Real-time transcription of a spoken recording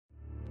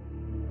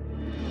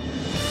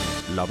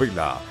La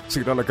Vela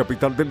será la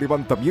capital del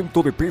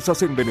levantamiento de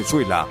pesas en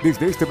Venezuela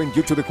desde este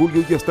 28 de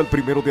julio y hasta el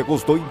 1 de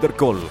agosto.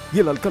 Intercol y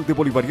el alcalde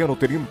bolivariano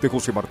Teniente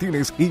José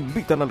Martínez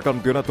invitan al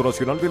Campeonato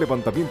Nacional de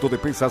Levantamiento de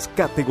Pesas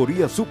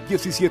categoría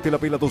Sub-17 La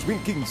Vela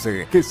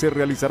 2015, que se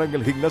realizará en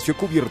el gimnasio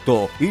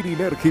cubierto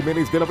Iriner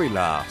Jiménez de La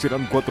Vela.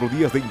 Serán 4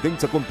 días de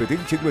intensa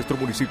competencia en nuestro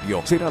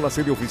municipio. Será la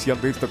sede oficial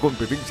de esta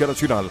competencia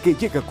nacional que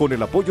llega con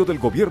el apoyo del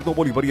gobierno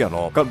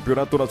bolivariano.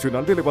 Campeonato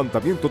Nacional de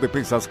Levantamiento de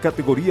Pesas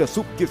categoría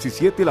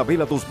Sub-17 La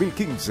Vela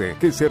 2015,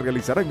 que se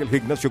realizará en el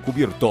gimnasio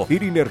cubierto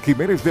Iriner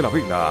Jiménez de La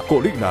Vela.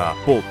 Colina,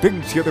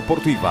 potencia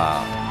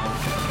deportiva.